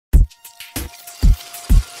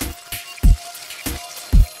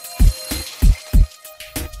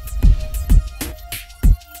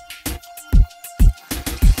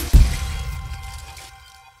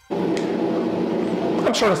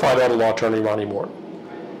certified elder law attorney Ronnie Morton.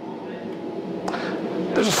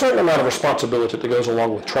 There's a certain amount of responsibility that goes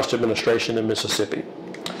along with trust administration in Mississippi.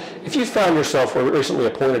 If you found yourself recently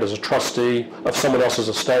appointed as a trustee of someone else's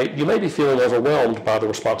estate, you may be feeling overwhelmed by the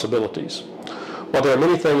responsibilities. While there are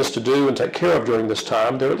many things to do and take care of during this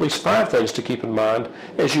time, there are at least 5 things to keep in mind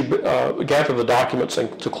as you gather the documents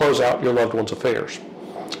and to close out your loved one's affairs.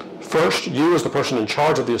 First, you as the person in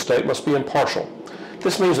charge of the estate must be impartial.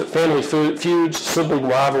 This means that family feuds, sibling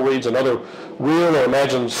rivalries, and other real or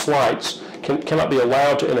imagined slights cannot be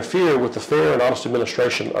allowed to interfere with the fair and honest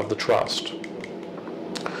administration of the trust.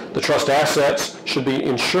 The trust assets should be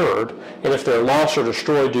insured, and if they're lost or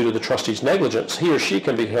destroyed due to the trustee's negligence, he or she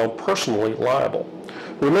can be held personally liable.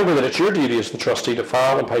 Remember that it's your duty as the trustee to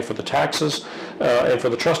file and pay for the taxes and for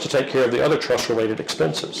the trust to take care of the other trust-related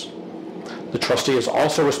expenses. The trustee is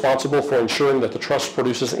also responsible for ensuring that the trust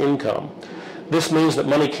produces income. This means that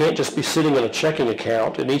money can't just be sitting in a checking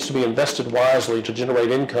account. It needs to be invested wisely to generate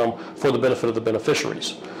income for the benefit of the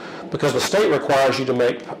beneficiaries. Because the state requires you to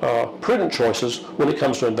make prudent choices when it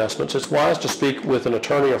comes to investments, it's wise to speak with an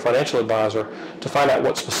attorney or financial advisor to find out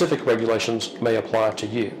what specific regulations may apply to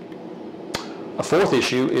you. A fourth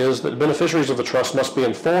issue is that beneficiaries of the trust must be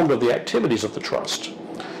informed of the activities of the trust.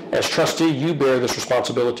 As trustee, you bear this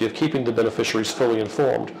responsibility of keeping the beneficiaries fully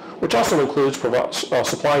informed, which also includes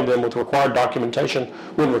supplying them with required documentation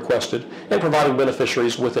when requested and providing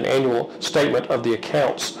beneficiaries with an annual statement of the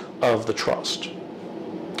accounts of the trust.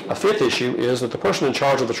 A fifth issue is that the person in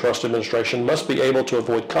charge of the trust administration must be able to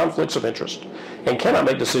avoid conflicts of interest and cannot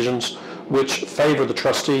make decisions which favor the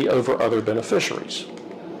trustee over other beneficiaries.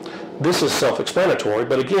 This is self-explanatory,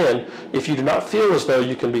 but again, if you do not feel as though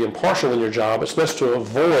you can be impartial in your job, it's best to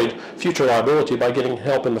avoid future liability by getting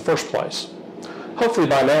help in the first place. Hopefully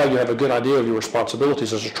by now you have a good idea of your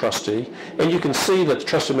responsibilities as a trustee, and you can see that the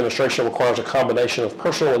trust administration requires a combination of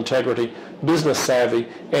personal integrity, business savvy,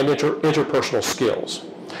 and interpersonal skills.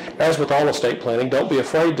 As with all estate planning, don't be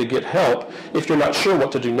afraid to get help if you're not sure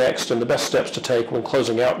what to do next and the best steps to take when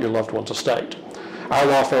closing out your loved one's estate. Our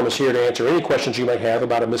law firm is here to answer any questions you may have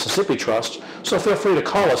about a Mississippi trust, so feel free to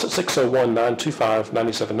call us at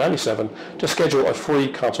 601-925-9797 to schedule a free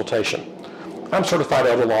consultation. I'm certified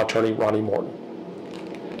elder law attorney Ronnie Morton.